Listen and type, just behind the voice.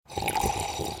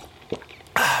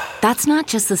That's not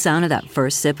just the sound of that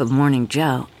first sip of Morning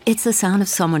Joe. It's the sound of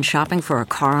someone shopping for a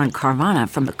car on Carvana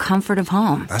from the comfort of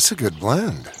home. That's a good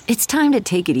blend. It's time to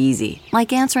take it easy,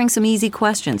 like answering some easy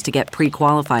questions to get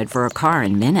pre-qualified for a car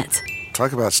in minutes.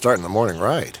 Talk about starting the morning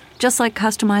right. Just like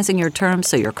customizing your terms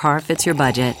so your car fits your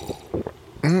budget.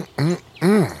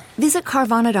 Visit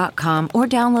Carvana.com or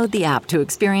download the app to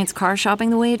experience car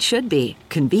shopping the way it should be.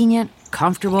 Convenient,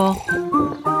 comfortable.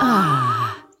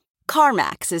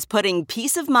 CarMax is putting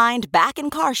peace of mind back in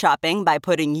car shopping by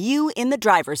putting you in the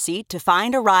driver's seat to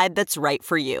find a ride that's right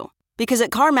for you. Because at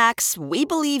CarMax, we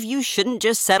believe you shouldn't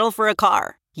just settle for a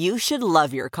car. You should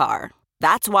love your car.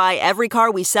 That's why every car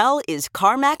we sell is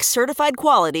CarMax certified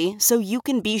quality, so you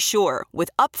can be sure with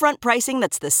upfront pricing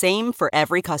that's the same for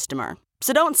every customer.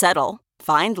 So don't settle.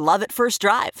 Find love at first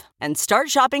drive and start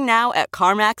shopping now at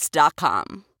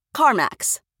CarMax.com.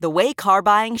 CarMax, the way car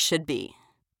buying should be.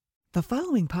 The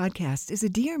following podcast is a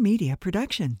Dear Media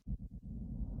production.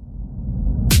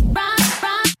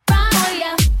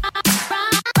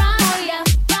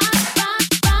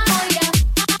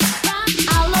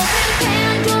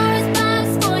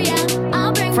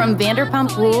 From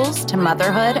Vanderpump Rules to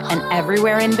motherhood and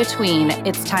everywhere in between,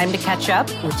 it's time to catch up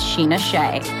with Sheena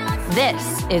Shea.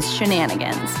 This is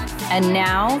Shenanigans. And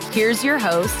now, here's your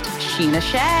host, Sheena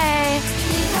Shea.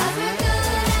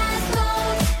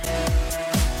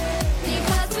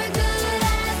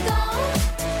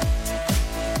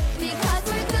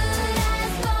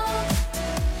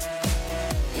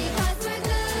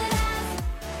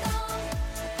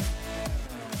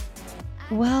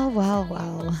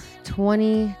 Well.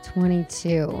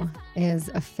 2022 is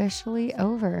officially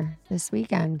over this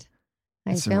weekend.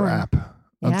 How It's you feeling? a wrap.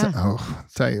 Yeah. I'll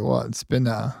tell you what, it's been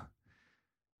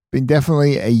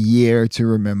definitely a year to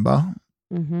remember.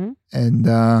 Mm-hmm. And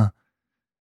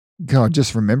God,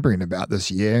 just remembering about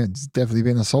this year, it's definitely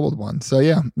been a solid one. So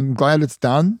yeah, I'm glad it's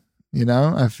done. You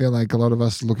know, I feel like a lot of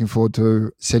us are looking forward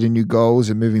to setting new goals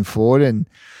and moving forward. And,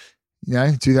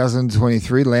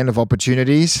 2023, land of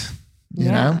opportunities. You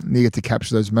know, you get to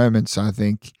capture those moments. So I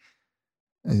think,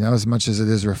 as much as it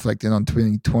is reflecting on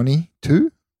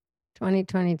 2022, I think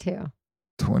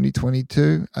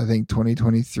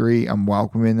 2023, I'm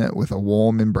welcoming it with a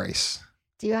warm embrace.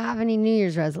 Do you have any New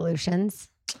Year's resolutions?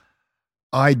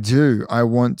 I do. I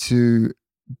want to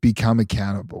become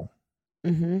accountable.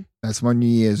 Mm-hmm. That's my New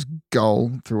Year's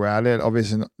goal throughout it.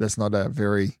 Obviously, that's not a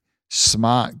very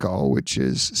SMART goal, which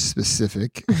is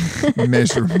specific,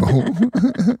 measurable,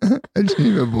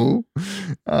 achievable.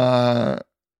 But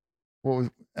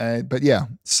yeah,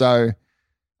 so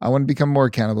I want to become more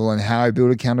accountable, and how I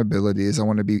build accountability is I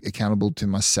want to be accountable to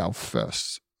myself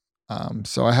first.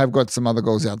 So I have got some other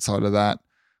goals outside of that.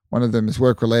 One of them is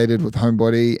work related with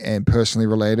homebody, and personally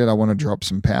related. I want to drop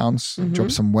some pounds, drop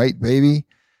some weight, baby.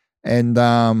 And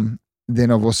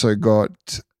then I've also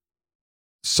got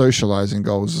socializing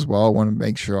goals as well. I want to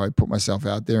make sure I put myself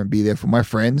out there and be there for my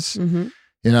friends. Mm-hmm.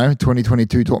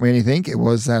 2022 taught me anything. It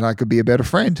was that I could be a better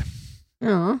friend.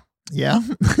 Oh, yeah.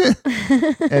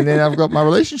 And then I've got my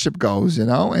relationship goals,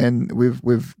 and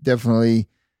we've definitely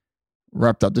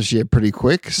wrapped up this year pretty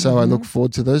quick. So I look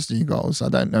forward to those new goals. I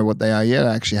don't know what they are yet.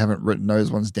 I actually haven't written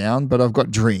those ones down, but I've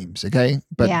got dreams. Okay.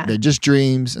 But they're just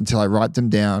dreams until I write them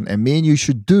down. And me and you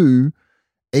should do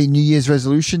a New Year's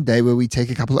resolution day where we take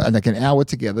an hour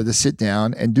together to sit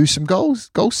down and do some goal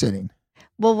setting.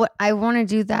 well, I want to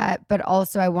do that, but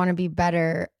also I want to be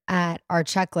better at our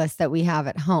checklist that we have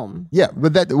at home. Yeah,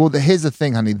 but here's the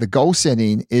thing, honey. The goal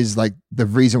setting is like the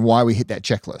reason why we hit that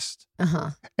checklist.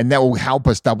 And that will help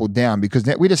us double down, because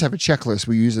we just have a checklist.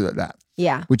 We use it at that.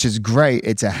 Yeah. Which is great.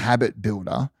 It's a habit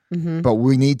builder. But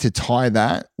we need to tie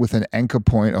that with an anchor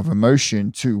point of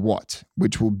emotion to what?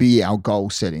 Which will be our goal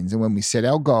settings. And when we set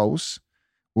our goals,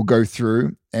 we'll go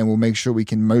through and we'll make sure we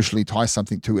can emotionally tie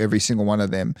something to every single one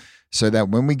of them, so that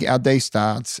when our day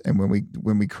starts and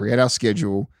when we create our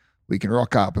schedule, we can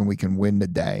rock up and we can win the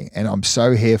day. And I'm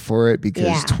so here for it,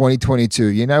 because 2022,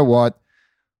 you know what?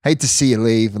 Hate to see you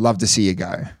leave. Love to see you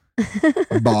go.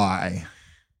 Bye.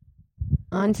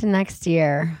 On to next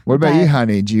year. What about you,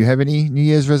 honey? Do you have any New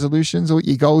Year's resolutions or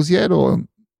your goals yet, or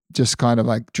just kind of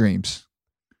like dreams?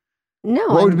 No.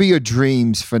 What would be your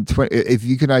dreams for if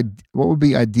you could? What would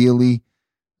be ideally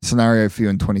scenario for you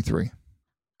in 23?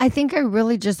 I think I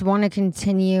really just want to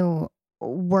continue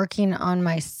working on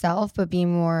myself, but be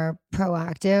more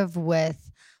proactive with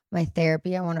my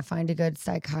therapy. I want to find a good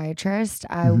psychiatrist.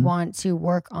 I want to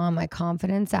work on my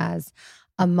confidence as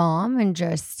a mom and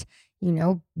just,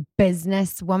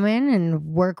 business woman, and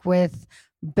work with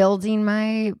building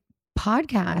my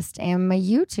podcast and my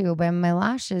YouTube and my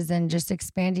lashes and just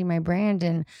expanding my brand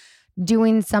and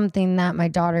doing something that my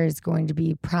daughter is going to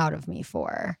be proud of me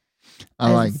for.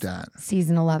 I like that.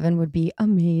 Season 11 would be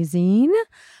amazing.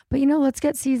 But, let's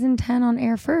get season 10 on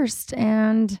air first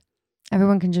and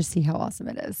everyone can just see how awesome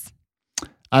it is.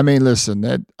 I mean,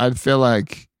 listen, I feel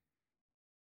like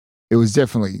it was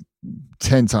definitely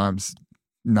 10 times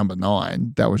number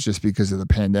 9. That was just because of the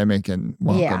pandemic and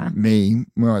me,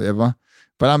 whatever.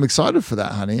 But I'm excited for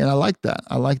that, honey. And I like that.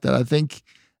 I think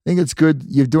it's good.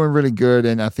 You're doing really good.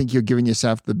 And I think you're giving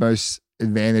yourself the most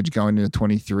advantage going into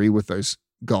 23 with those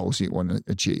goals you want to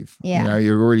achieve. Yeah.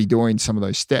 You're already doing some of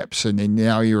those steps. And then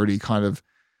now you're already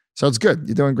so it's good.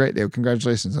 You're doing great there.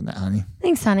 Congratulations on that, honey.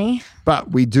 Thanks, honey.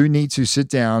 But we do need to sit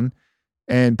down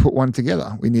and put one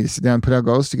together. We need to sit down and put our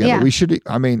goals together. Yeah. We should,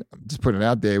 just put it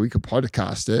out there. We could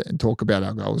podcast it and talk about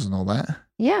our goals and all that.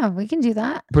 Yeah, we can do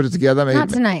that. Put it together. Maybe, not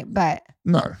tonight, but.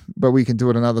 No, but we can do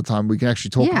it another time. We can actually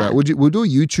talk about it. We'll do a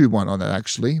YouTube one on that,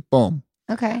 actually. Boom.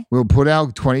 Okay. We'll put our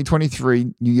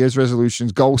 2023 New Year's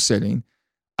resolutions, goal setting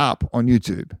up on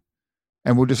YouTube.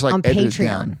 And we'll just edit Patreon. it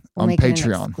down we'll on make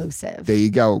Patreon. It exclusive. There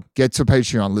you go. Get to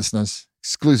Patreon, listeners.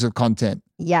 Exclusive content.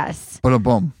 Yes.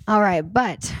 Boom. All right.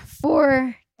 But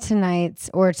for tonight's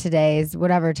or today's,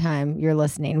 whatever time you're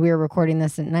listening, we are recording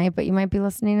this at night, but you might be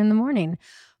listening in the morning.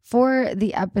 For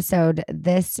the episode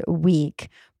this week,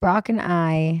 Brock and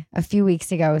I, a few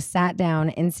weeks ago, sat down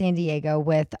in San Diego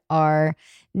with our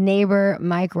neighbor,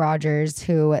 Mike Rogers,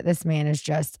 who this man is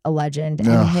just a legend,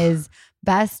 and his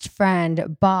best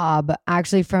friend, Bob,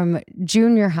 actually from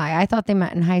junior high. I thought they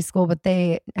met in high school, but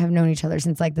they have known each other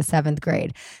since the 7th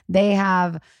grade. They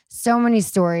have so many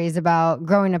stories about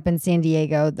growing up in San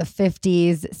Diego, the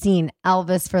 50s, seeing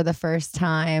Elvis for the first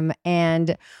time.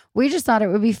 And we just thought it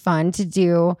would be fun to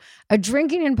do a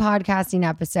drinking and podcasting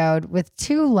episode with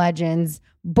two legends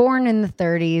born in the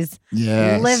 30s,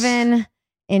 living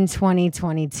in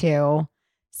 2022.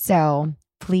 So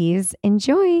please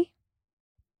enjoy.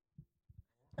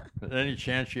 Any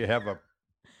chance you have a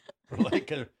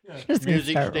Just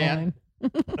music stand? Do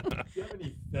you have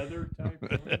any feather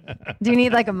type? Do you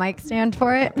need a mic stand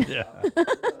for it? Yeah.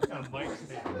 A mic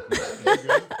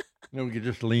stand. We could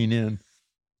just lean in.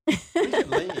 We can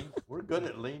lean. We're good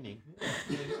at leaning.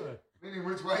 Leaning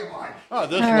which way, Mike? Oh,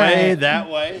 this All way, right.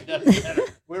 that way. Doesn't matter.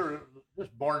 We're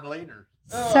just born leaners.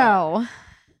 So,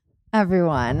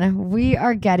 everyone, we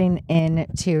are getting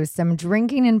into some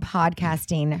drinking and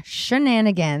podcasting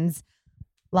shenanigans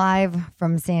live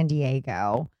from San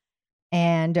Diego.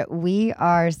 And we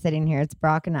are sitting here, it's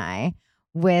Brock and I,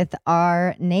 with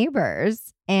our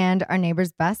neighbors and our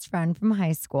neighbor's best friend from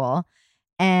high school.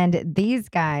 And these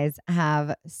guys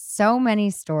have so many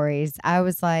stories. I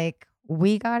was like,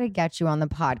 we got to get you on the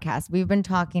podcast. We've been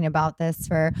talking about this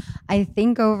for, I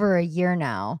think, over a year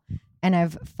now. And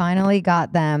I've finally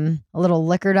got them a little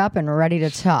liquored up and ready to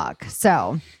talk.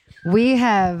 So we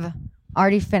have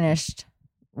already finished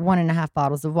 1.5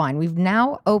 bottles of wine. We've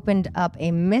now opened up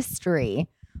a mystery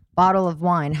bottle of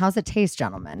wine. How's it taste,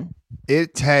 gentlemen?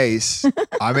 It tastes,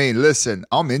 listen,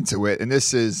 I'm into it. And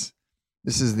this is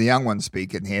the young one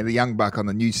speaking here, the young buck on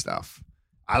the new stuff.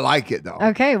 I like it though.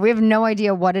 Okay, we have no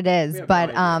idea what it is,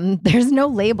 but there's no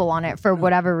label on it for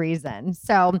whatever reason.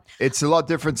 So it's a lot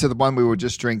different to the one we were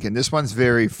just drinking. This one's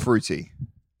very fruity.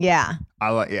 Yeah.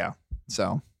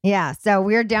 So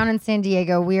we're down in San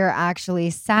Diego. We are actually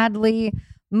sadly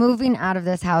moving out of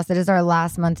this house. It is our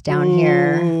last month down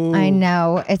here. I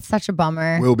know. It's such a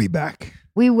bummer. We'll be back.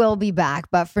 We will be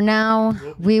back, but for now,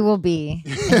 we will be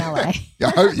in LA.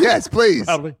 Yes, please.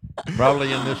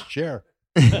 Probably in this chair.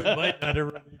 Might not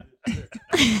ever need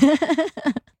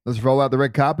it. Let's roll out the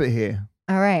red carpet here.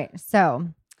 All right. So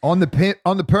on the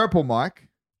purple mic.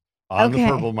 On the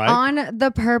purple mic. On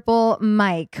the purple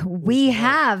mic, we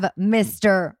have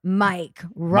Mr. Mike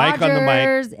Rogers Mike on the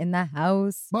mic. in the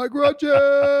house. Mike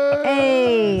Rogers.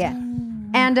 Hey.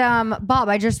 And Bob,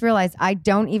 I just realized I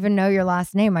don't even know your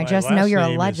last name. I just know you're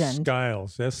a legend.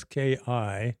 Skiles,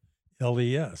 Skiles.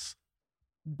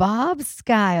 Bob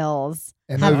Skiles.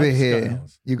 And over here,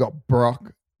 you got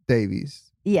Brock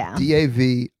Davies. Yeah.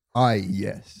 Davies.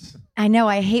 I know.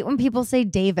 I hate when people say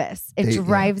Davis. It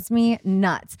drives me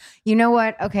nuts. You know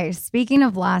what? Okay. Speaking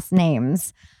of last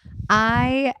names,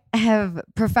 I have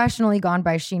professionally gone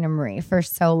by Sheena Marie for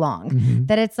so long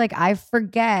that it's like I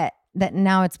forget that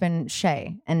now it's been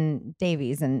Shay and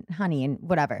Davies and Honey and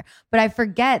whatever. But I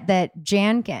forget that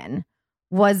Jankin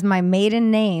was my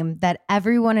maiden name that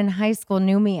everyone in high school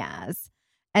knew me as.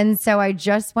 And so I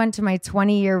just went to my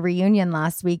 20-year reunion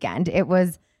last weekend. It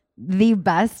was the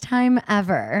best time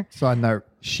ever. Side note,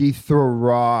 She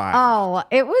thrived. Oh,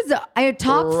 it was a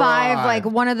top 5, Right. like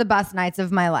one of the best nights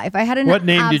of my life. I had an What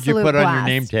name did you absolute put on your blast.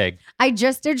 name tag? I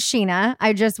just did Sheena.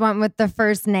 I just went with the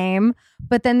first name,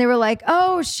 but then they were like,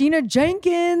 "Oh, Sheena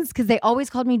Jenkins," because they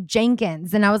always called me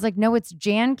Jenkins, and I was like, "No, it's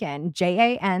Jankin,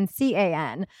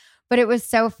 Jancan." But it was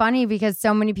so funny because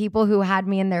so many people who had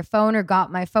me in their phone or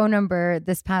got my phone number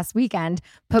this past weekend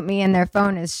put me in their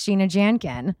phone as Sheena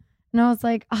Jankin. And I was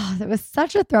like, oh, that was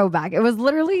such a throwback. It was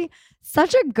literally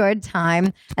such a good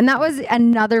time. And that was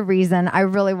another reason I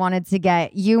really wanted to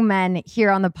get you men here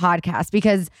on the podcast,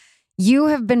 because you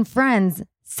have been friends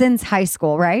since high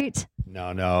school, right? No,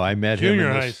 I met him Junior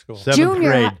in the high school. 7th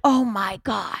grade. Oh my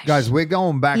gosh. Guys, we're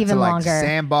going back Even to like longer.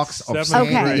 Sandbox of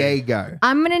Seventh San grade. Diego.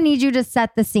 I'm going to need you to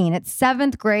set the scene. It's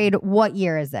 7th grade. What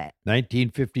year is it?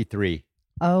 1953.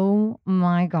 Oh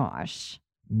my gosh.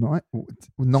 Ni- So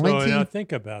 19 now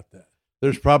think about that.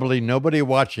 There's probably nobody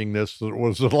watching this that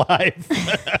was alive.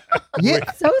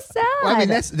 Yeah. So sad. Well, I mean,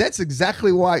 that's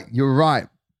exactly why you're right.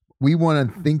 We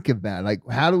want to think about, like,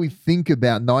 how do we think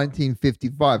about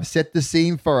 1955? Set the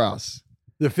scene for us.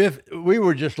 We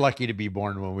were just lucky to be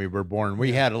born when we were born.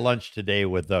 We had a lunch today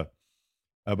with a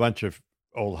bunch of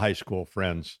old high school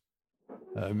friends,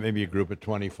 maybe a group of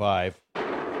 25.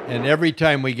 And every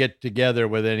time we get together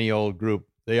with any old group,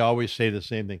 they always say the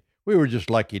same thing. We were just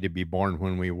lucky to be born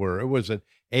when we were. It was an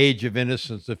age of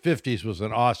innocence. The 50s was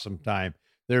an awesome time.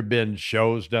 There have been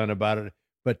shows done about it.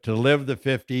 But to live the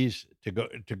 50s,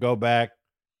 to go back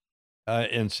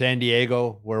in San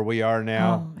Diego, where we are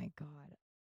now. Oh my God.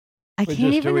 I But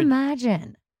can't just even do it-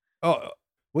 imagine. Oh,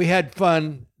 we had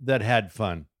fun that had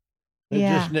fun.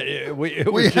 Yeah. It We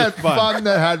was had just fun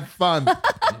that had fun.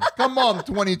 Come on,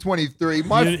 2023.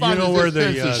 My You fun know is where a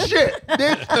the, sense of shit.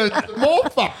 This is more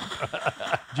fun.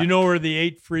 Do you know where the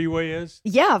 8 freeway is?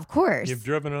 Yeah, of course. You've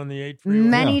driven on the 8 freeway?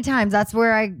 Many times. That's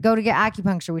where I go to get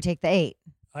acupuncture. We take the 8.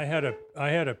 I had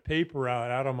a paper route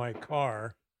out of my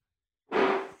car,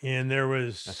 and there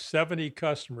was 70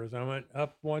 customers. I went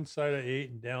up one side of 8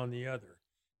 and down the other.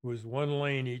 It was one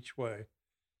lane each way.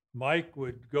 Mike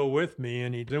would go with me,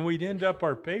 and then we'd end up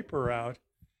our paper route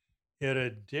at a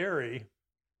dairy,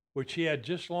 which he had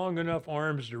just long enough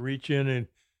arms to reach in and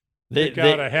pick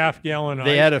out a half-gallon ice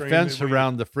They had a cream fence that we-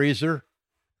 around the freezer,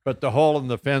 but the hole in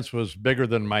the fence was bigger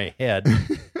than my head.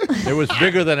 It was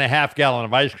bigger than a half gallon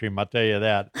of ice cream, I'll tell you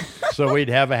that. So we'd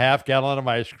have a half gallon of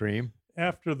ice cream.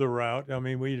 After the route, I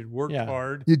mean, we had worked Yeah.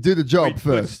 hard. You do the job We'd put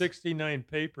first. 69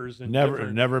 papers in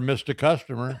Never missed a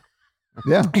customer.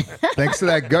 Yeah. Thanks to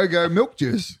that go-go milk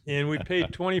juice. and we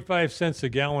paid 25 cents a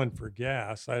gallon for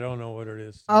gas. I don't know what it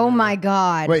is. Oh my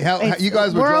God. Wait, how It's- you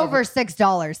guys were We're driving- over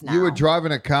 $6 now. You were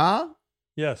driving a car?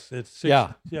 Yes, it's six,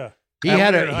 Yeah. yeah. He And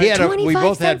had we were in a, he had a, we 25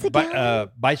 both had cents a gallon?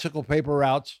 bicycle paper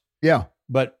routes, Yeah.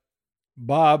 but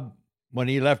Bob, when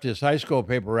he left his high school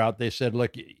paper route, they said,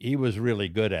 look, he was really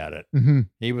good at it. Mm-hmm.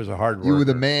 He was a hard worker. You were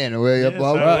the man. Were you? Yes,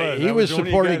 Well, I well, was. he I was the only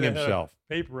supporting guy that had a himself.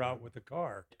 Paper out with the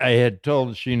car. I had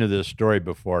told Sheena this story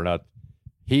before. Now,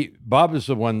 Bob is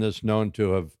the one that's known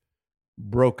to have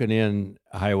broken in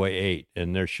Highway 8,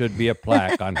 and there should be a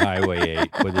plaque on Highway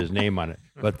 8 with his name on it,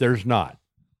 but there's not.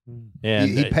 And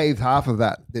he paved half of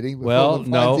that, did he? With all well, the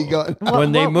fines no. he got?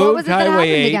 When they what was moved it that Highway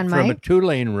happened 8 again, from a Mike?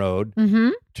 2-lane road Mm-hmm.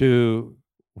 to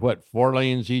 4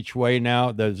 lanes each way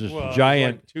now, there's this Well, it was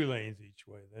giant. like 2 lanes each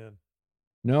way then.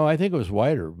 No, I think it was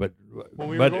wider, but When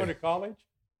we but were going to college,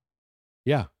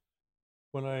 yeah,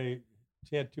 when I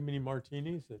had too many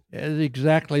martinis, it's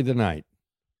exactly the night.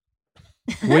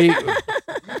 We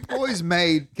Boys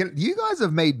you guys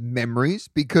have made memories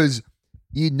because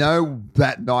you know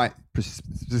that night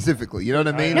specifically. You know what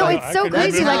I mean? No, I- it's so can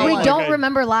crazy. remember Like, we like don't I-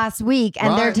 remember last week,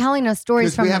 and they're Right. telling us stories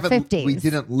 'Cause from we the haven't- 50s. We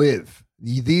didn't live.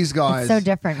 These guys so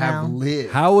different have now.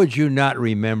 lived. How would you not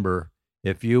remember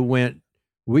if you went?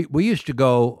 We used to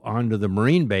go onto the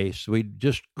Marine base. We'd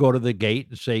just go to the gate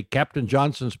and say Captain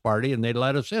Johnson's party, and they'd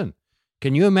let us in.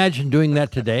 Can you imagine doing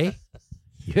that today?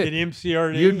 at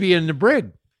MCRD. You'd be in the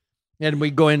brig, and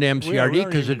we'd go into MCRD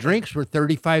weren't because the even- drinks were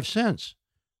 35 cents.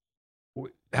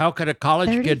 How could a college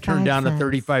kid turn 35 down a cents.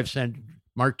 35-cent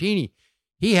martini?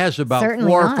 He has about Certainly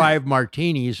 4 or not. 5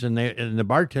 martinis, and the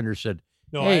bartender said,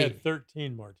 No, I Hey. had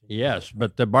 13 martinis. yes,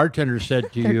 but the bartender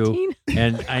said to you, 13?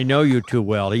 and I know you too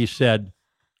well. He said,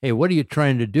 "Hey, what are you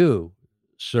trying to do,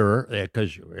 sir?"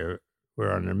 Because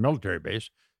we're on a military base.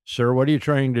 Sir, what are you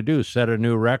trying to do? Set a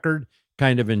new record?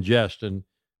 Kind of in jest, and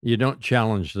you don't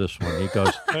challenge this one. He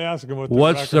goes, I asked him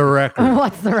 "What's the record?"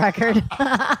 What's the record?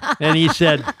 And he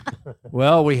said,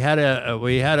 "Well, we had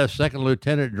a second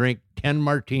lieutenant drink 10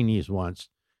 martinis once."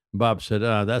 Bob said,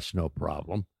 "That's no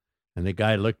problem." And the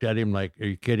guy looked at him like, "Are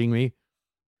you kidding me?"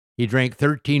 He drank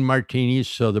 13 martinis.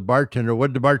 So the bartender, what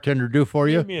did the bartender do for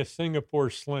you? Give me a Singapore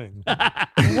sling.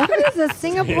 What is a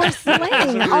Singapore sling?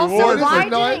 reward. Also, What is why a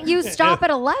nine- didn't you stop at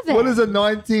 11? What is a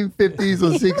 1950s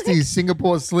or 60s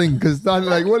Singapore sling? Because I'm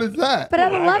like, what is that? But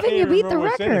at I 11, you can't beat the remember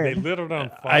what's in it. They record. lit it on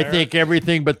fire. I think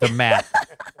everything but the mat.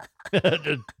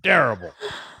 Terrible.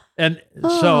 And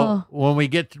Oh. so when we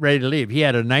get ready to leave, he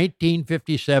had a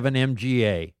 1957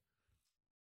 MGA.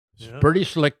 It's a Yeah. pretty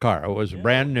slick car. It was Yeah.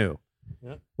 brand new.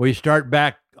 Yeah. We start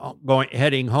back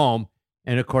heading home,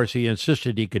 and of course he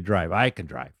insisted he could drive. I could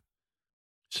drive.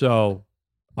 So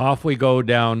off we go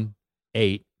down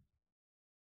 8.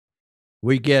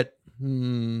 We get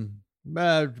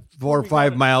about 4 or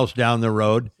 5 miles down the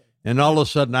road, and all of a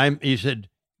sudden he said,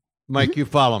 Mike, you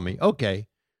follow me. Okay.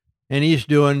 And he's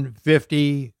doing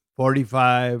 50,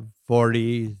 45,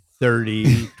 40,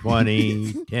 30,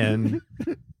 20, 10,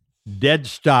 dead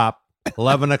stop,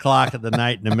 11 o'clock at the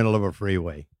night in the middle of a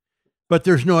freeway. But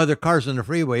there's no other cars on the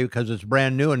freeway because it's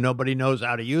brand new and nobody knows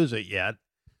how to use it yet.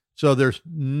 So there's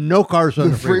no cars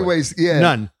on the freeway. freeways, yeah.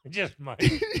 None. Just my.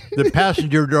 The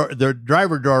passenger door, the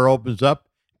driver door opens up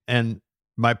and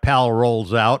my pal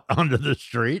rolls out onto the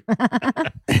street.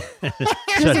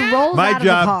 Just rolls my out of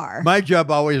job, the car. My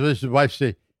job always was to wife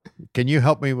say, "Can you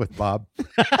help me with Bob?"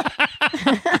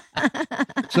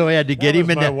 So I had to get That him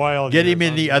was in my the wild get him years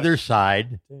in on the that. other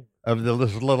side of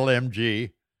this little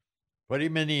MG. Put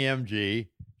him in the MG.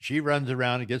 She runs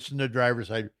around and gets in the driver's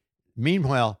side.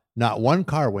 Meanwhile, not one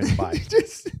car went by.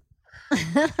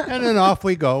 And then off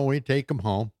we go. And we take him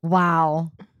home.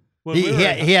 Wow. When He, we were he,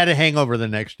 in- he had a hangover the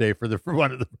next day for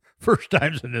one of the first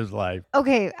times in his life.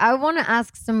 Okay, I want to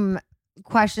ask some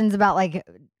questions about like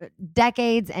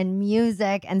decades and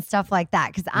music and stuff like that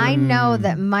because I know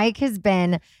that Mike has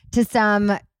been to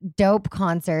some dope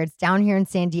concerts down here in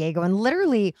San Diego and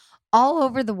literally all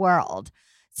over the world.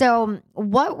 So,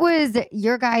 what was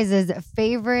your guys'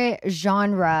 favorite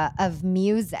genre of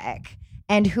music,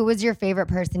 and who was your favorite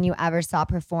person you ever saw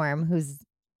perform who's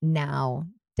now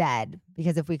dead?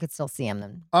 Because if we could still see him,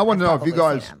 then I want to know if you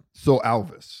probably guys seen him. saw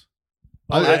Elvis.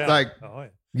 Oh, I- yeah. like- Oh, yeah. I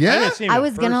Yeah? didn't see him I in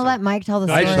was gonna person. let Mike tell the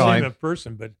No, story. I didn't see saw him him. in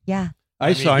person, but Yeah, I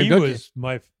mean, saw him. He Don't you- was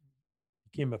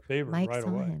became a favorite Mike right saw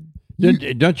away.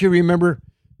 him. Don't you remember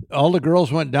all the girls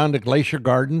went down to Glacier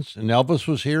Gardens and Elvis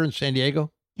was here in San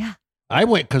Diego? Yeah. I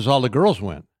went because all the girls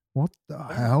went. What the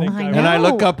hell? think I And I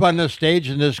look know. up on the stage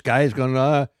and this guy's going,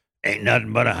 ain't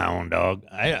nothing but a hound dog.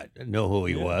 I didn't know who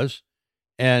he Yeah. was.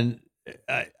 And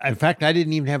in fact, I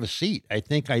didn't even have a seat. I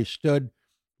think I stood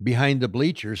behind the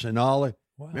bleachers and Wow.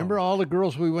 remember all the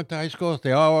girls we went to high school with?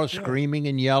 They all were Yeah. screaming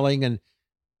and yelling. And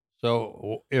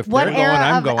so if What they're going, era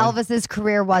I'm of going. Elvis's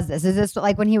career was this? Is this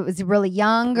like when he was really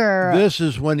young, or This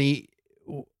is when he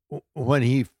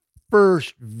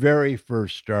very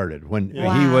first started, when he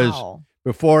was Wow.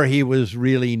 before he was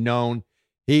really known.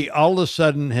 He all of a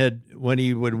sudden when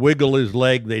he would wiggle his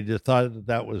leg, they just thought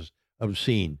that was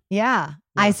obscene. Yeah.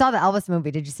 I saw the Elvis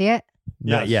movie. Did you see it?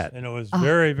 Not Yes, yet. and it was Oh.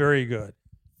 very, very good.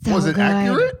 Was So it good.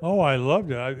 accurate? Oh, I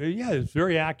loved it. Yeah, it's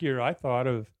very accurate. I thought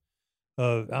of.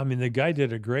 I mean, the guy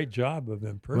did a great job of But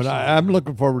impersonating. I'm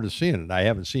looking forward to seeing it. I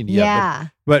haven't seen it yet. Yeah.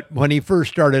 But when he first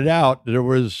started out,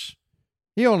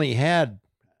 he only had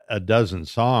a dozen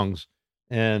songs,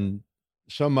 and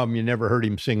some of them you never heard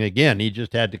him sing again. He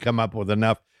just had to come up with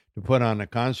enough to put on a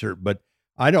concert. But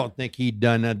I don't think he'd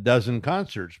done a dozen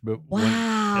concerts. But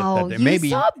Wow. you You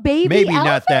saw Baby maybe Elvis?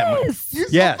 not that much. You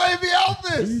Yes. saw Baby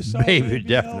Elvis. You saw Baby, Elvis.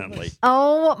 definitely.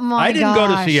 Oh my I didn't go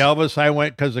to see gosh. Elvis. I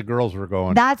went because the girls were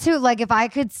going. That's who, like, if I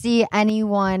could see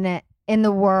anyone in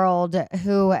the world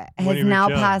who has he was now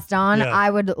young. passed on, Yeah. I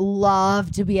would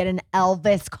love to be at an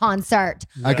Elvis concert.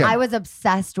 Okay. I was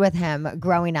obsessed with him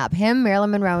growing up. Him,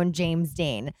 Marilyn Monroe, and James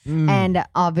Dean. Mm. And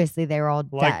obviously they were all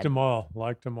Liked dead. them all.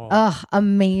 Liked them all. Ugh,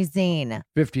 amazing.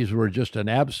 50s were just an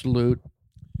absolute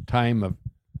time of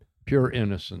pure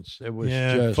innocence. It was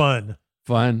yeah, just fun.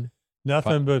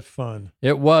 Nothing Fun. but fun.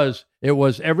 It was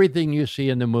everything you see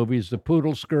in the movies, the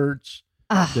poodle skirts,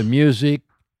 Ugh, the music.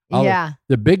 all of- yeah.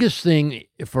 The biggest thing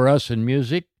for us in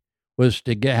music was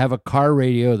to have a car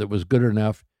radio that was good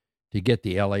enough to get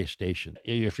the LA station.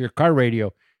 If your car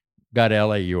radio got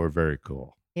LA, you were very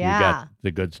cool. You Yeah. got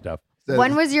the good stuff.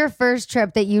 When was your first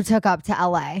trip that you took up to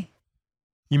LA?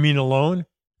 You mean alone?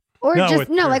 Or No, just, with-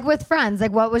 like with friends?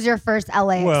 Like, what was your first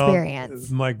LA Well, experience?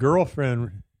 my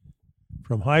girlfriend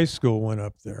from high school went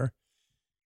up there,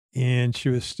 and she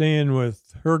was staying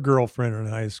with her girlfriend in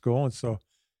high school, and so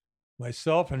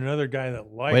myself and another guy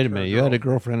that liked. Wait a her minute. You had a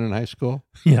girlfriend in high school?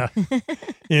 Yeah.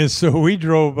 And so we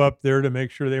drove up there to make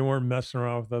sure they weren't messing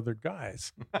around with other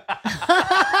guys.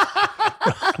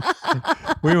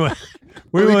 we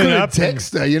We Well, went couldn't up.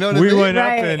 text her, you know what I We mean? went up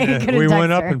Right. and Couldn't we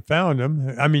went text up her. and found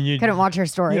him. I mean, you Couldn't watch her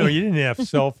story. You didn't have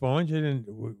cell phones. You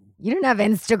didn't. You didn't have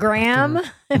Instagram.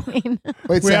 I mean,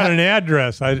 Wait, We so had an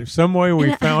address. Some way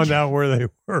we found out where they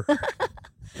were.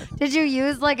 did you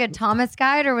use like a Thomas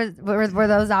guide, or were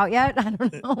those out yet? I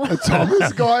don't know. a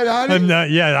Thomas guide, honey? I'm not.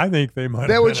 Yeah, I think they might.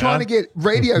 They have were been trying out. to get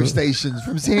radio stations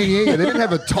from San Diego. They didn't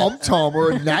have a TomTom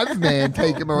or a nav man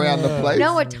take them around the place.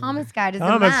 No, a Thomas guide is a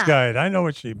Thomas map. guide. I know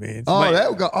what she means.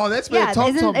 Oh, that's where Yeah,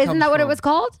 TomTom isn't that what it was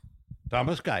called?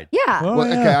 Thomas Guide. Yeah. Oh, Well,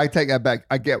 yeah. okay, I take that back.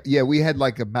 I get. Yeah, we had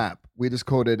like a map. We just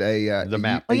called it The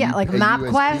map. Oh yeah, like a USB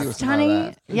or MapQuest, something honey.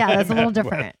 like Yeah, that's a little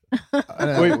different. that. I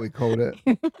don't know what we called it.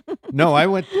 No, I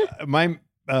went. My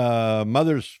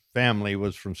mother's family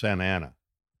was from Santa Ana,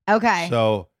 Okay.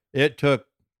 so it took.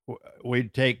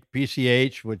 We'd take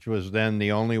PCH, which was then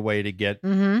the only way to get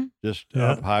Mm-hmm. just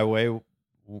Yeah. up Highway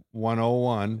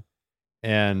 101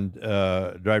 and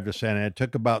drive to Santa Ana. It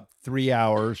took about 3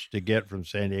 hours to get from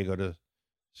San Diego to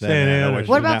Santa Santa Ana. Ana. which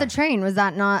What is about now- the train? Was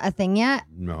that not a thing yet?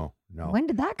 No. When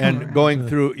did that come? And around? going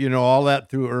through, all that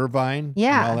through Irvine. and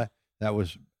Yeah. all that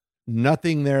was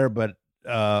nothing there but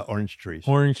orange trees.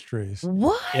 Orange trees.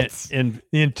 What? And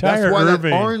The entire That's why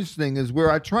Irving. that orange thing is where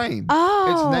I trained.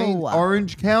 Oh. It's named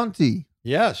Orange County.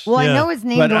 yes. Well, Yeah. I know it's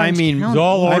named But I Orange mean, County.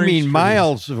 all I orange mean trees.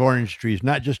 miles of orange trees,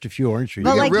 not just a few orange trees.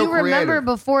 But get like real you remember creative.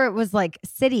 before it was like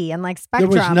city and like There Spectrum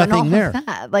was and nothing all there. of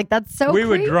that. Like that's so we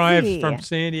would drive crazy. from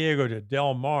San Diego to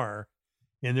Del Mar,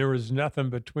 and there was nothing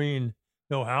between,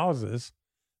 no houses.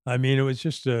 I mean, it was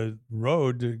just a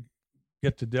road to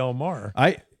get to Del Mar.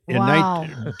 Wow.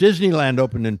 Disneyland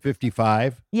opened in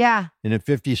 55, Yeah. and in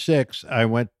 56 I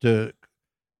went to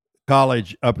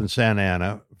college up in Santa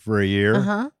Ana for a year.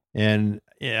 Uh-huh. And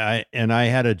I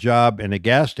had a job in a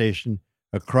gas station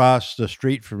across the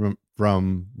street from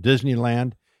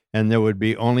Disneyland, and there would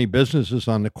be only businesses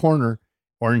on the corner.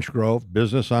 Orange Grove,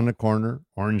 business on the corner.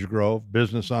 Orange Grove,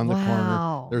 business on the corner.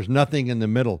 Wow. There's nothing in the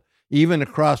middle. Even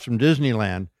across from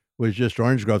Disneyland was just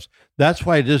orange groves. That's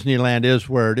why Disneyland is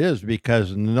where it is,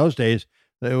 because in those days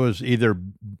it was either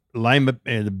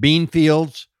the bean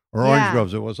fields or orange Yeah.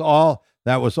 groves.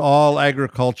 That was all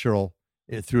agricultural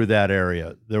through that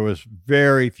area. There was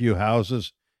very few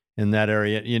houses in that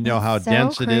area. You know how That's so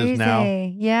dense it is now.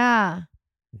 crazy. Yeah.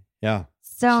 Yeah.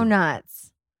 So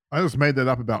nuts. I just made that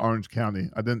up about Orange County.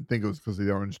 I didn't think it was because of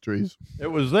the orange trees. It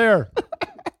was there.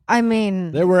 I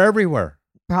mean, They were everywhere.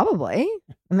 probably.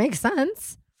 It makes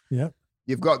sense. Yep.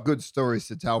 You've got good stories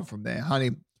to tell from there,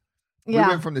 honey. We Yeah.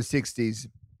 went from the 60s.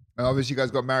 And obviously, you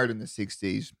guys got married in the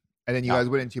 60s. And then you guys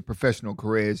went into your professional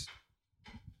careers.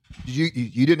 You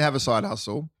didn't have a side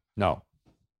hustle. No.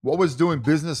 What was doing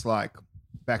business like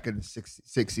back in the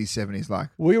 60s, 70s like?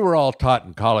 We were all taught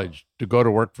in college to go to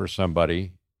work for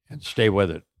somebody and stay with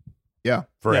it Yeah.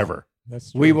 forever.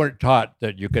 That's We true. weren't taught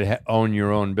that you could own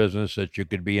your own business, that you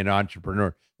could be an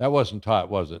entrepreneur. That wasn't taught,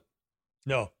 was it?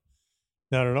 No,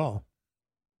 not at all.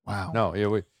 Wow. No,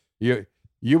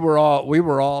 we were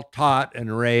all taught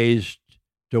and raised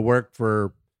to work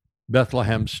for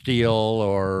Bethlehem Steel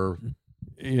or,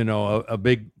 a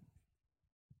big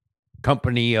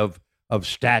company of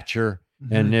stature.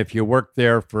 And if you worked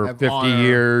there for Have 50 honor.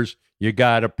 years, you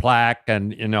got a plaque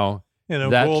and, And a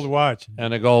That's- gold watch.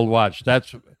 and a gold watch.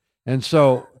 And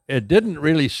so it didn't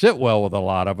really sit well with a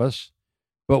lot of us,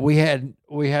 but we had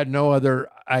no other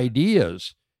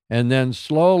ideas. And then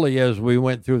slowly, as we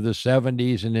went through the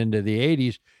 70s and into the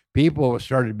 80s, people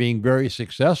started being very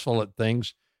successful at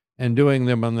things and doing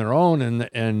them on their own.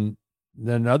 And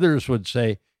then others would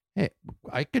say, "Hey,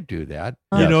 I could do that."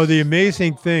 You know, the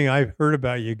amazing thing I've heard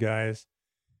about you guys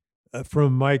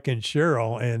from Mike and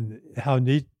Cheryl and how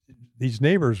neat these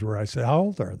neighbors were. I said, how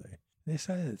old are they? They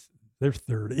said they're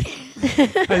 30. I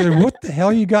said, what the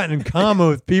hell you got in common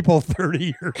with people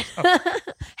 30 years old?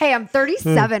 Hey, I'm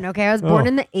 37. Okay. I was born Oh.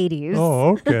 in the 80s. Oh,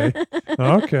 okay.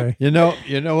 Okay. You know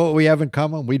what we have in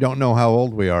common? We don't know how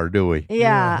old we are, do we?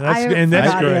 Yeah. And that's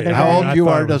forgot the great. other How day. old I you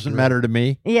thought are it was doesn't great. matter to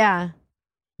me. Yeah.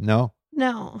 No.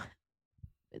 No.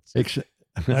 It's just,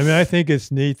 Ex- I mean, I think it's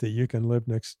neat that you can live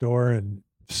next door and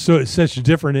so such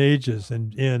different ages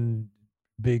and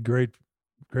be great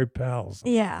pals.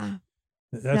 yeah.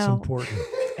 That's No. important.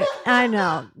 I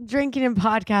know. Drinking and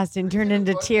podcasting turned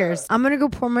into tears. I'm going to go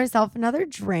pour myself another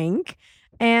drink.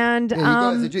 And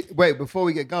Yeah, you guys, wait, before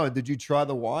we get going, did you try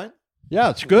the wine?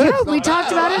 Yeah, it's good. yeah, we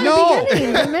talked about it in No. the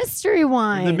beginning. The mystery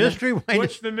wine. The mystery wine.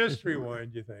 What's the mystery wine,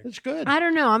 do you think? It's good. I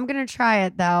don't know. I'm going to try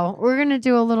it though. We're going to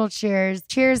do a little cheers.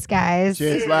 Cheers, guys.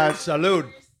 Cheers, lads. Salute.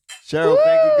 Cheryl,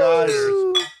 thank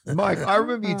you guys. Mike, I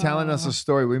remember you telling us a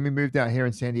story when we moved out here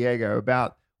in San Diego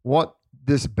about what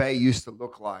this bay used to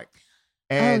look like.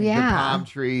 and yeah. the palm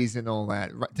trees and all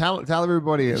that. Tell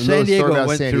everybody a San little story Diego about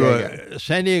went San through Diego.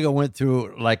 San Diego went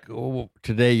through like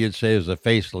today you'd say is a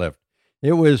facelift.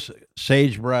 It was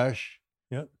sagebrush.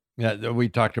 Yep. Yeah, we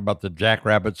talked about the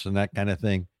jackrabbits and that kind of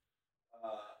thing.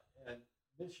 And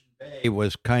Mission Bay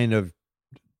was kind of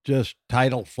just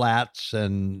tidal flats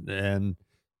and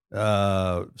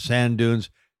sand dunes.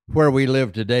 Where we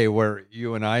live today, where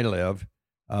you and I live,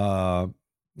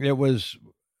 it was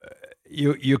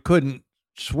you couldn't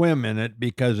swim in it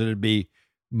because it'd be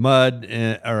mud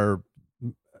or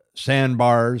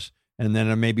sandbars, and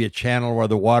then maybe a channel where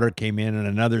the water came in, and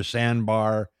another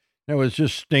sandbar. It was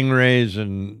just stingrays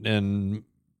and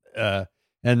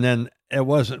then it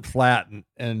wasn't flat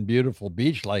and beautiful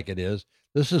beach like it is.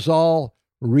 This is all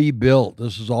rebuilt.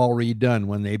 This is all redone.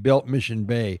 When they built Mission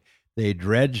Bay, they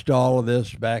dredged all of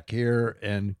this back here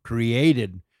and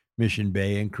created Mission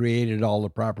Bay and created all the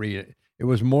property. It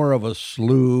was more of a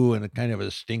slough and a kind of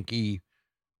a stinky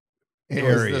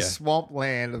area. It was the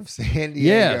swampland of San Diego.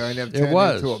 Yes, and it it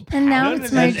was. Into And now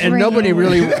it's my dream. And nobody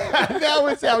really that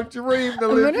was our dream to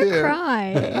I'm live gonna here.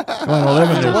 cry. want to live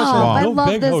in this Stop. I swamp. No love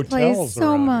big this place hotels so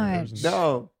around here. much. There's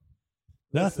No.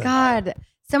 Nothing. God,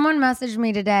 someone messaged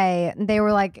me today. They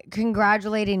were like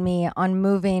congratulating me on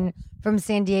moving from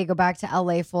San Diego back to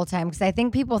LA full time, because I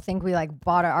think people think we like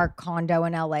bought our condo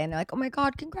in LA and they're like, "Oh my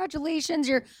God, congratulations,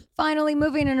 you're finally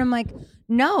moving." And I'm like,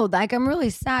 "No, like I'm really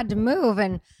sad to move."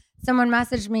 And someone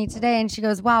messaged me today and she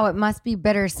goes, "Wow, it must be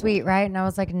bittersweet, right?" And I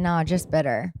was like, "Nah, just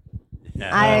bitter."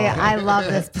 I love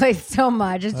this place so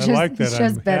much. It's I just like that. it's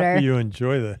just I'm bitter. happy you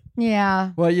enjoy the.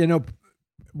 Yeah. Well,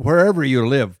 wherever you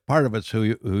live, part of it's who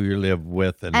you live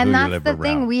with and who you that's live the around.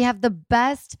 thing. We have the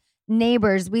best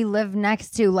neighbors we live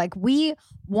next to. Like, we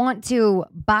want to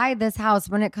buy this house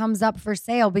when it comes up for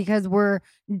sale because we're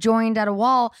joined at a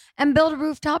wall, and build a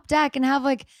rooftop deck and have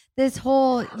like this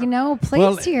whole,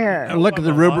 place here. Look at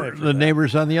the I'm river, alive for the that.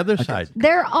 neighbors on the other side.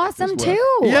 They're awesome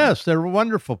too. Yes, they're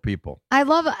wonderful people. I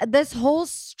love this whole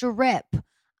strip.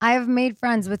 I have made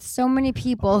friends with so many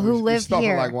people who We live stop at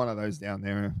here. like one of those down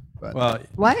there. But Well,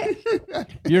 What?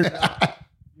 you're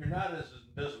not as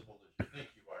invisible as you think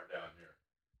you are down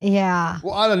here. Yeah.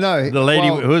 well, I don't know. The lady,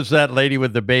 Well, who's that lady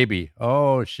with the baby?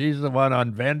 Oh, she's the one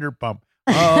on Vanderpump.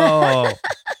 Oh,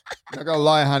 not gonna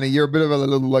lie, honey, you're a bit of a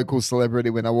little local celebrity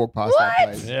when I walk past that What?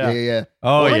 place. Yeah. Yeah.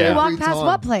 oh When yeah. you walk Every past time.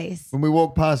 what place? When we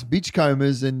walk past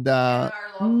Beachcombers and No.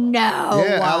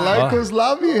 yeah, our locals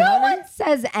love you, No honey. one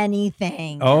says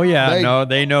anything. Oh yeah. They- No,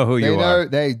 they know who They you know are.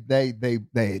 they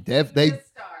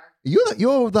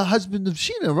you're the husband of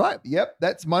Sheena, right? Yep,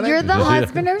 that's my name. You're the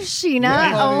husband of Sheena.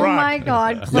 Yeah, Oh rock. my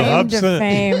God, claim to husband-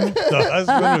 fame. The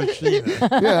husband of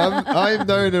Sheena. yeah, I'm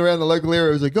known around the local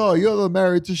area. It's like, oh, you're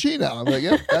married to Sheena. I'm like,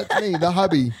 yep, that's me, the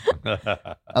hubby.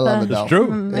 I love it. It's though.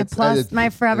 true. My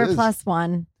forever it is. plus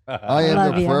one. I am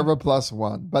Love the you. forever plus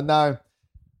one. But no,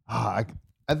 I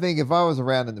think if I was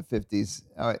around in the 50s,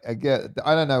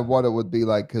 I don't know what it would be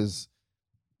like, because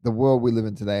the world we live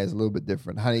in today is a little bit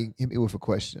different. Honey, hit me with a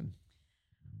question.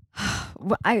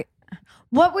 What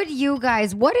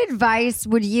advice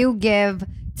would you give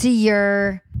to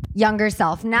your younger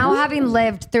self now, having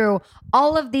lived through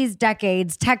all of these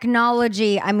decades,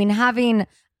 technology? I mean, having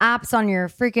apps on your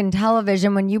freaking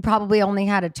television when you probably only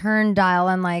had a turn dial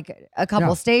and like a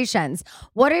couple stations.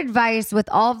 What advice, with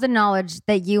all of the knowledge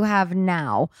that you have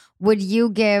now, would you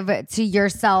give to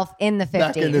yourself in the 50s?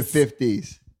 Back in the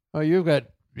 50s. Oh, you just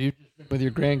been with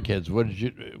your grandkids.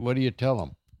 What do you tell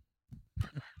them?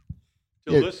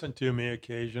 To listen to me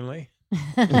occasionally.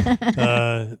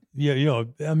 I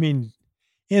mean,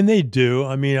 and they do.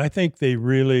 I mean, I think they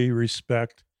really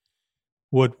respect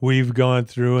what we've gone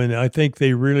through, and I think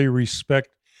they really respect.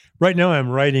 Right now, I'm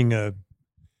writing a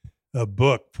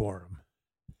book for them,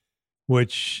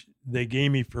 which they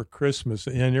gave me for Christmas,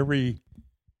 and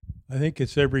I think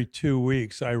it's every 2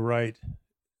 weeks, I write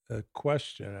a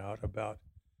question out about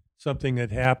something that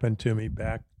happened to me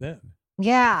back then.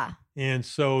 Yeah. And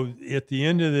so at the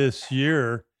end of this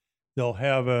year, they'll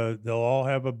all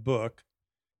have a book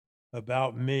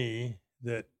about me,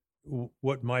 that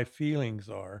what my feelings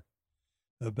are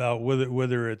about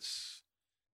whether it's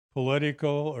political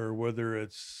or whether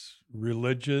it's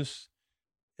religious,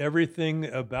 everything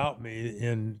about me,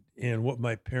 and what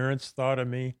my parents thought of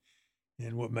me,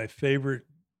 and what my favorite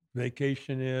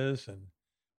vacation is, and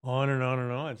on and on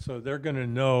and on. So they're going to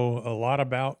know a lot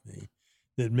about me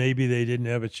that maybe they didn't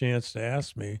have a chance to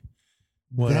ask me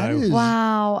when That I is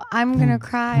Wow. I'm going to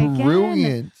cry again.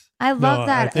 brilliant. I love No,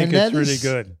 that. I think And it's that really is-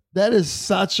 good. That is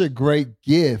such a great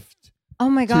gift Oh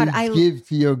my God. to give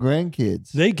to your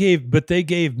grandkids. They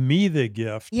gave me the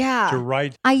gift to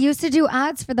write. I used to do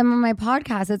ads for them on my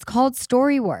podcast. It's called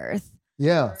Storyworth.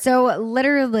 Yeah. So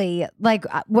literally, like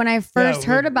when I first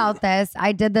heard about this,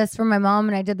 I did this for my mom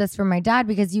and I did this for my dad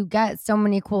because you get so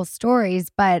many cool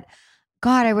stories. But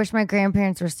God, I wish my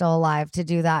grandparents were still alive to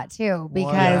do that too,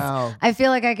 because I feel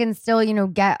like I can still,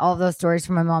 get all those stories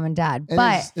from my mom and dad.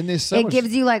 But it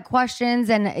gives you like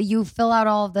questions and you fill out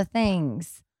all of the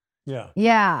things. Yeah.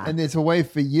 Yeah. And it's a way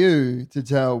for you to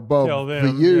tell Bob, for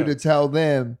you to tell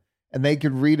them, and they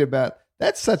could read about.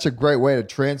 That's such a great way to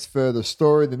transfer the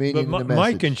story, the meaning, and the message.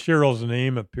 Mike and Cheryl's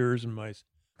name appears in my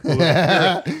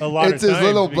a lot it's of his times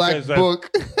little black book.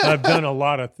 I've done a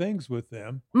lot of things with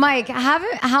them. Mike,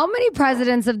 how many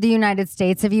presidents of the United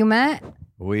States have you met?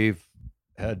 We've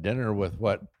had dinner with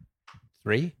what?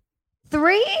 3?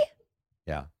 3?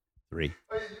 Yeah, 3.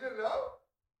 Oh, you didn't know?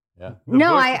 Yeah.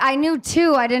 No, I knew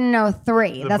 2. I didn't know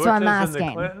 3. That's what I'm Bushes and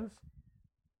asking.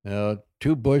 the Clintons?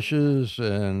 2 Bushes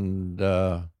and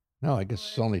no, I guess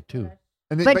it's only 2.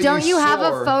 But don't you have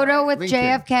a photo with Lincoln.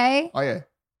 JFK? Oh yeah.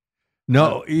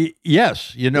 No,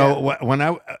 yes.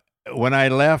 When I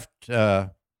left,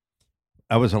 I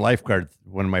was a lifeguard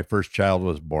when my first child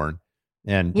was born.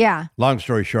 And long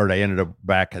story short, I ended up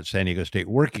back at San Diego State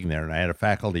working there, and I had a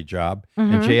faculty job.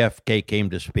 And JFK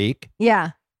came to speak.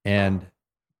 Yeah. And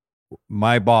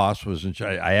my boss was in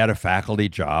charge. I had a faculty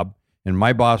job, and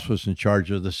my boss was in charge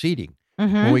of the seating.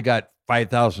 When we got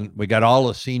 5,000, we got all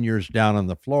the seniors down on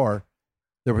the floor.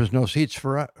 There was no seats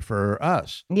for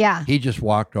us. Yeah. He just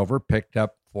walked over, picked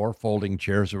up 4 folding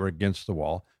chairs that were against the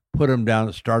wall, put them down,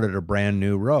 and started a brand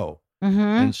new row.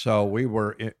 And so we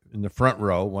were in the front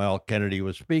row while Kennedy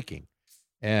was speaking.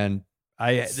 And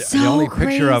the only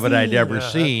picture of it I'd ever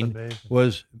seen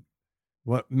was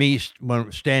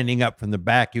when standing up from the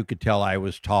back. You could tell I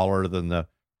was taller than the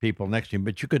people next to him,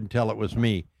 but you couldn't tell it was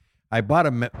me. I bought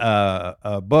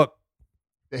a book.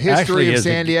 The History of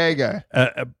San Diego.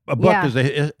 A book is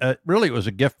really it was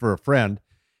a gift for a friend,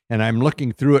 and I'm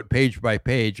looking through it page by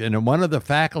page. And one of the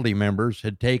faculty members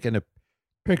had taken a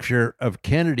picture of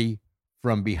Kennedy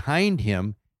from behind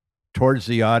him towards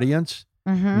the audience,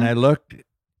 and I looked,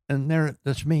 and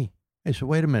that's me. I said,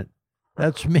 "Wait a minute,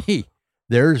 that's me.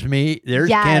 There's me. There's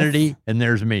Kennedy, and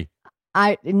there's me."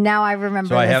 Now I remember.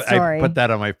 So I put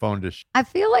that on my phone. I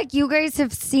feel like you guys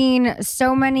have seen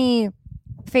so many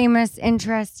famous,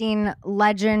 interesting,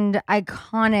 legend,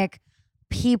 iconic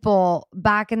people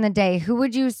back in the day. Who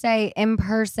would you say in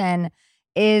person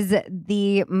is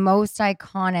the most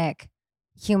iconic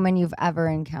human you've ever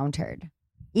encountered?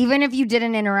 Even if you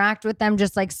didn't interact with them,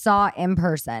 just like saw in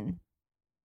person.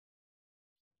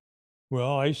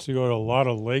 Well, I used to go to a lot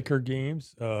of Laker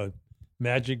games.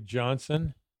 Magic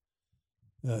Johnson.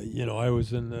 I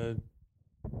was in the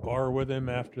bar with him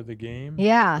after the game.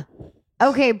 Yeah.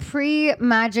 Okay,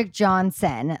 pre-Magic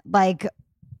Johnson, like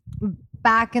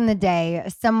back in the day,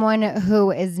 someone who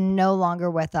is no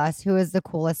longer with us, who is the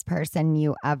coolest person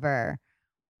you ever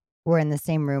were in the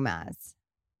same room as?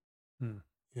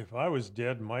 If I was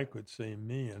dead, Mike would say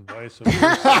me and vice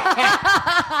versa.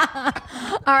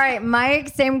 All right, Mike,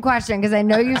 same question, because I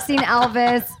know you've seen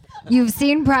Elvis, you've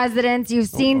seen presidents, you've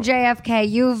seen JFK,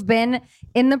 you've been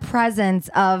in the presence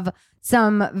of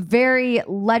some very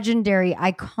legendary,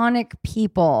 iconic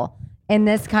people in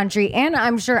this country, and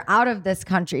I'm sure out of this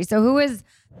country. So who is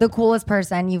the coolest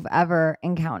person you've ever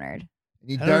encountered?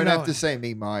 You don't have to say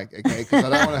me, Mike, okay? Because I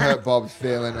don't want to hurt Bob's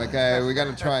feeling, okay? We're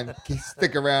going to try and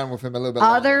stick around with him a little bit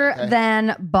Other longer,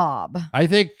 than Bob. I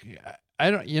think,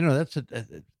 I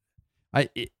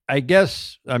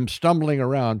guess I'm stumbling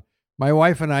around. My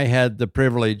wife and I had the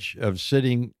privilege of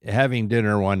having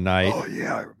dinner one night. Oh,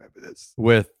 yeah, I remember this.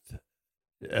 With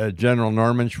General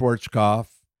Norman Schwarzkopf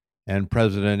and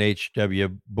President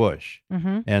H.W. Bush.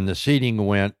 And the seating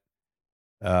went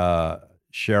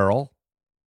Cheryl,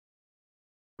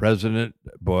 President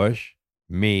Bush,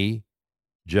 me,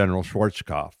 General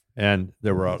Schwarzkopf. And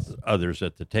there were others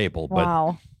at the table.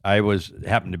 But I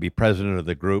happened to be president of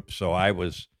the group, so I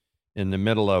was in the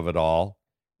middle of it all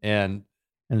and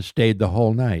stayed the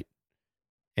whole night.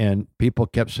 And people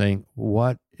kept saying,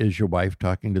 "What is your wife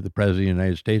talking to the President of the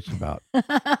United States about?" What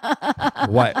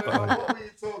were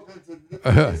you talking to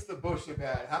Mr. Bush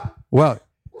about, huh? Well,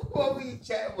 what were you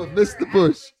chatting with Mr.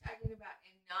 Bush? Talking about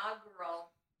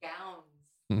inaugural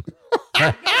gowns.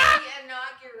 I guess the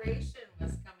inauguration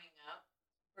was coming up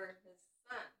for his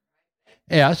son, right?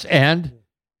 Yes, and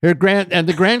the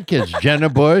grandkids, Jenna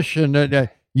Bush, and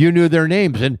you knew their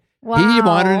names, and he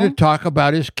wanted to talk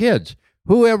about his kids.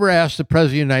 Whoever asked the President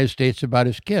of the United States about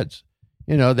his kids?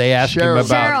 they asked him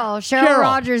about Cheryl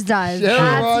Rogers does. Cheryl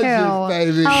That's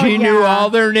Rogers, who. baby. Oh, she knew yeah. all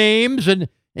their names, and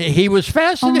he was Oh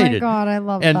fascinated. my God, I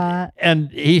love that.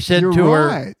 And he said You're to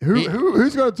right. her,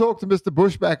 Who's going to talk to Mr.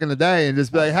 Bush back in the day and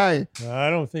just be like, hey, I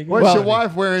don't think. what's your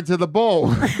wife wearing to the ball?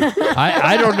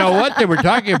 I don't know what they were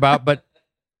talking about, but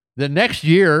the next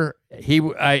year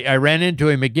I ran into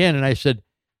him again, and I said,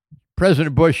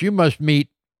 President Bush, you must meet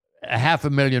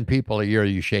 500,000 people a year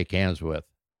you shake hands with.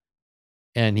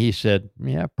 And he said,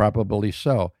 yeah, probably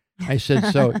so. I said,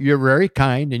 so you're very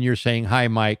kind and you're saying, hi,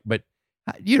 Mike, but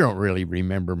you don't really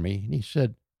remember me. And he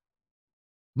said,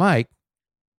 Mike,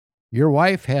 your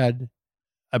wife had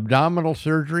abdominal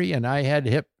surgery and I had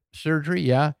hip surgery.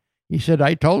 Yeah. He said,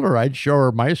 I told her I'd show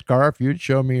her my scarf. She'd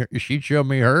show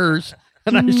me hers.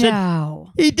 And I said,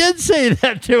 he did say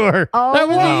that to her. Oh, that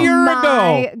was a year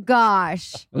my ago.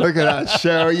 gosh. Look at that,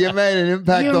 Cheryl. You made an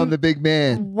impact on the big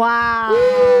man.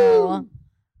 Wow.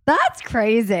 That's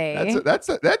crazy. That's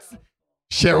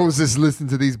Cheryl's just listening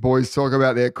to these boys talk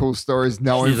about their cool stories,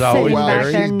 knowing She's full always well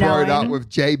very- she's brought up knowing. with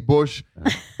Jay Bush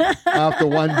after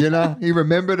one dinner. He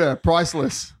remembered her,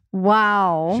 priceless.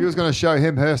 Wow. She was going to show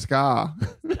him her scar.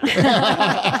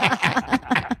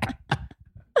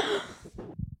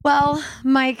 Well,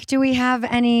 Mike, do we have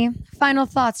any final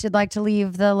thoughts you'd like to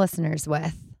leave the listeners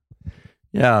with?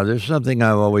 Yeah, there's something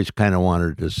I've always kind of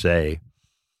wanted to say.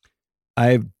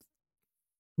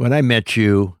 When I met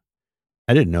you,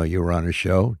 I didn't know you were on a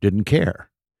show, didn't care.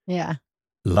 Yeah.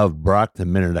 Loved Brock the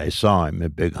minute I saw him, a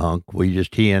big hunk.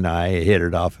 He and I hit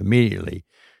it off immediately.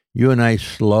 You and I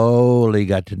slowly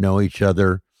got to know each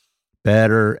other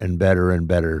better and better and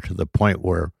better to the point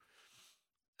where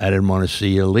I didn't want to see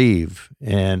you leave.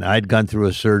 And I'd gone through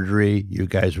a surgery. You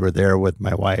guys were there with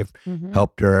my wife,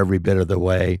 helped her every bit of the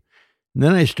way. And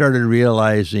then I started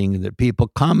realizing that people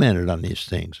commented on these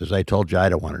things. As I told you, I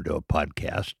don't want to do a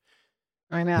podcast.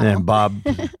 I know. And Bob,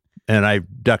 and I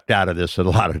ducked out of this a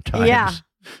lot of times. Yeah.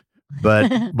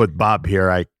 But with Bob here,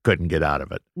 I couldn't get out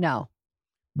of it. No.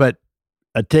 But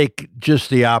I take just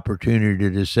the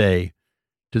opportunity to say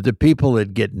to the people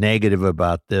that get negative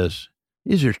about this,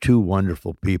 these are two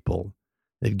wonderful people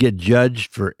that get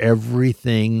judged for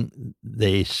everything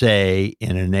they say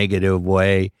in a negative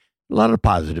way. A lot of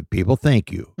positive people,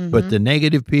 thank you. But the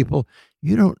negative people,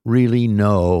 you don't really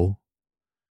know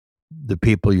the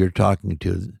people you're talking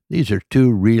to. These are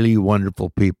two really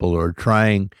wonderful people who are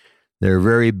trying their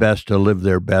very best to live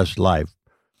their best life.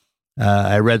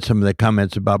 I read some of the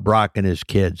comments about Brock and his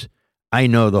kids. I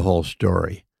know the whole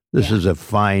story. This is a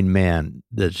fine man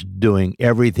that's doing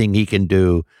everything he can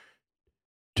do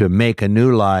to make a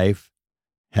new life,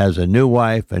 has a new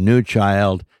wife, a new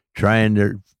child, trying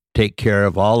to take care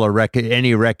of all the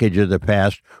any wreckage of the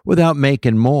past without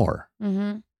making more.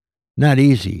 Not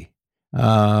easy.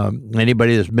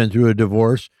 Anybody that's been through a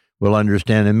divorce will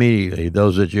understand immediately.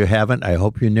 Those that you haven't, I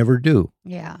hope you never do.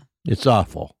 Yeah. It's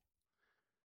awful.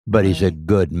 But he's a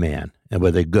good man and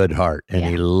with a good heart, and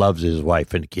he loves his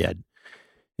wife and kid.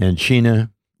 And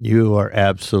Sheena, you are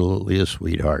absolutely a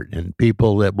sweetheart. And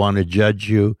people that want to judge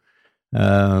you,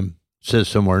 says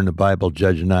somewhere in the Bible,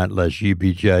 judge not lest you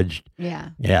be judged. Yeah.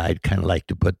 Yeah, I'd kind of like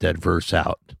to put that verse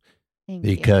out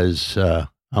because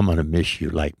I'm going to miss you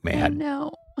like mad. I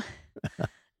know.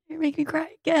 You're making me cry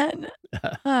again.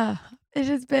 It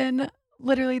has been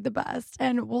literally the best.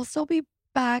 And we'll still be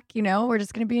back, we're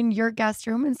just going to be in your guest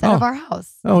room instead of our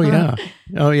house. Oh, yeah.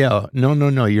 Oh, yeah.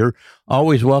 No. You're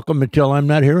always welcome until I'm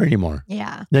not here anymore.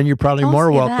 Yeah. Then you're probably Don't more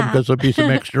say welcome that. because there'll be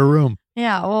some extra room.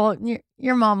 Yeah. Well,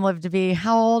 your mom lived to be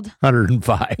how old?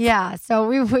 105. Yeah. So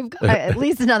we've got at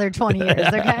least another 20 years.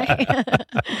 Okay.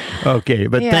 Okay.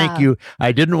 But thank Yeah. you.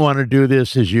 I didn't want to do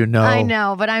this, as you know. I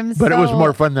know, but But it was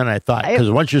more fun than I thought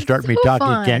because once you start me so talking,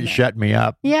 fun. you can't shut me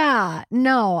up. Yeah,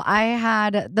 no, I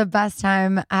had the best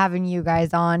time having you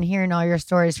guys on, hearing all your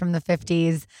stories from the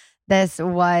 50s. This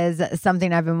was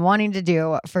something I've been wanting to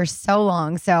do for so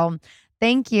long. So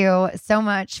thank you so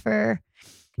much for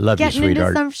Love you, getting into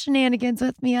sweetheart. some shenanigans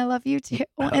with me. I love you too.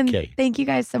 And Okay. thank you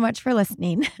guys so much for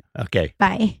listening. Okay.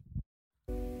 Bye.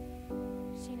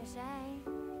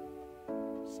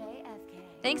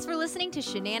 Thanks for listening to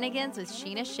Shenanigans with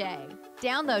Sheena Shea.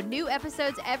 Download new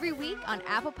episodes every week on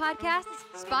Apple Podcasts,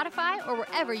 Spotify, or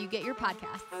wherever you get your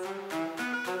podcasts.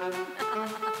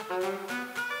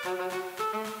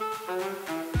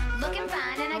 Looking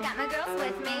fine and I got my girls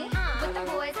with me. With the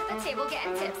boys at the table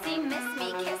getting tipsy. Miss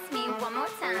me, kiss me one more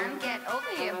time. Get over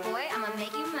here, boy, I'ma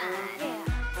make you mine.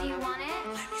 Do you want it?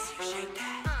 Let me see you shake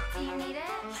that. Do you need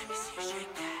it? Let me see you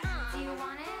shake that. Do you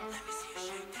want it? Let me see you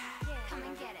shake that. Come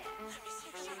and get it. Let me see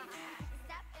you shake that.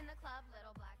 Step in the club,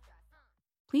 little black dress.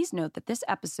 Please note that this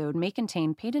episode may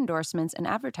contain paid endorsements and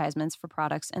advertisements for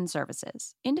products and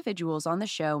services. Individuals on the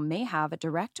show may have a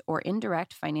direct or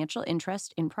indirect financial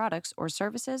interest in products or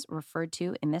services referred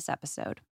to in this episode.